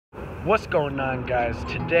What's going on, guys?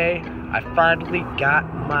 Today I finally got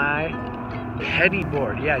my penny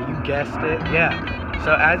board. Yeah, you guessed it. Yeah.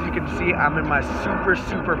 So as you can see, I'm in my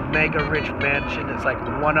super mega rich mansion. It's like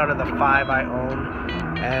 1 out of the 5 I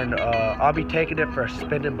own, and I'll be taking it for a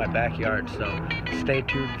spin in my backyard, so stay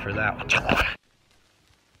tuned for that.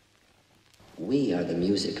 We are the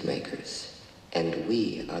music makers, and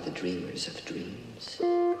we are the dreamers of dreams.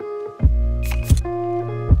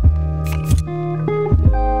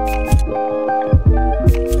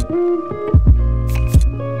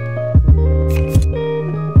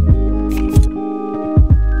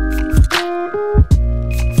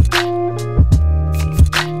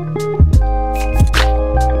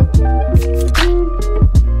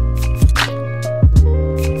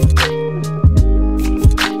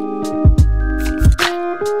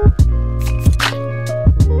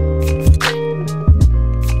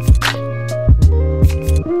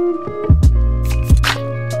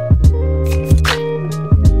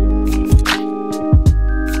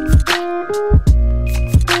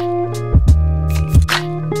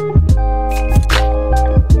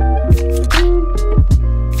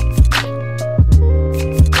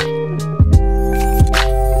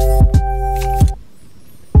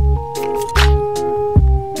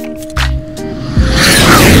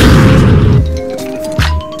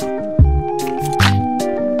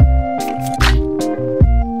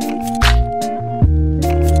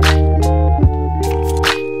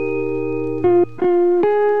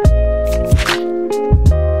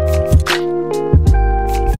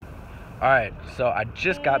 Alright, so I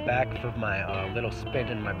just got back from my little spin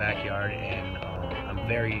in my backyard, and I'm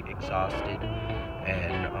very exhausted,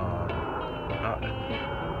 and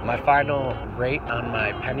my final rate on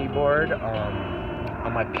my penny board,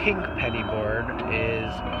 on my pink penny board,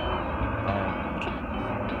 is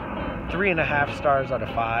 3.5 stars out of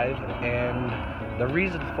 5, and the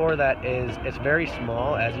reason for that is it's very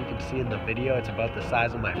small. As you can see in the video, it's about the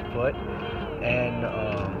size of my foot, and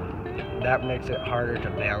that makes it harder to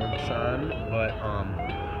balance on, but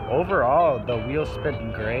overall the wheels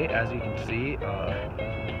spin great, as you can see.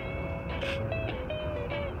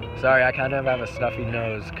 Sorry, I kind of have a stuffy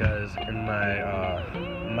nose because in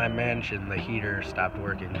my mansion the heater stopped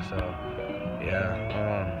working, so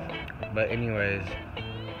yeah. But anyways,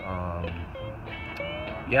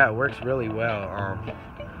 yeah, it works really well.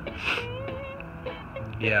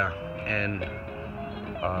 Yeah, and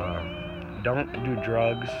don't do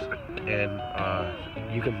drugs, and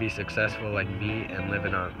you can be successful like me and live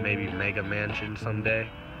in a maybe mega mansion someday.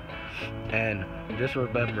 And just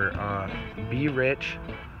remember, be rich,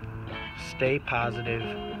 stay positive,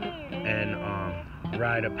 and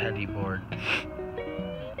ride a penny board.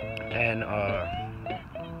 And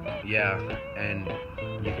yeah, and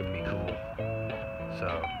you can be cool.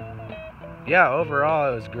 So yeah,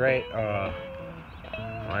 overall it was great.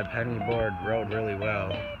 My penny board rode really well.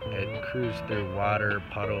 It cruised through water,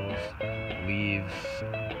 puddles, leaves,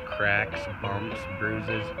 cracks, bumps,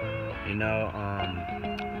 bruises. You know,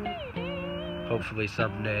 hopefully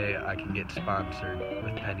someday I can get sponsored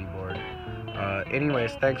with penny board.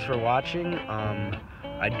 Anyways, thanks for watching.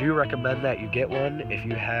 I do recommend that you get one if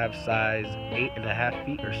you have size 8.5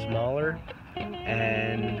 feet or smaller.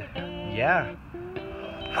 And yeah.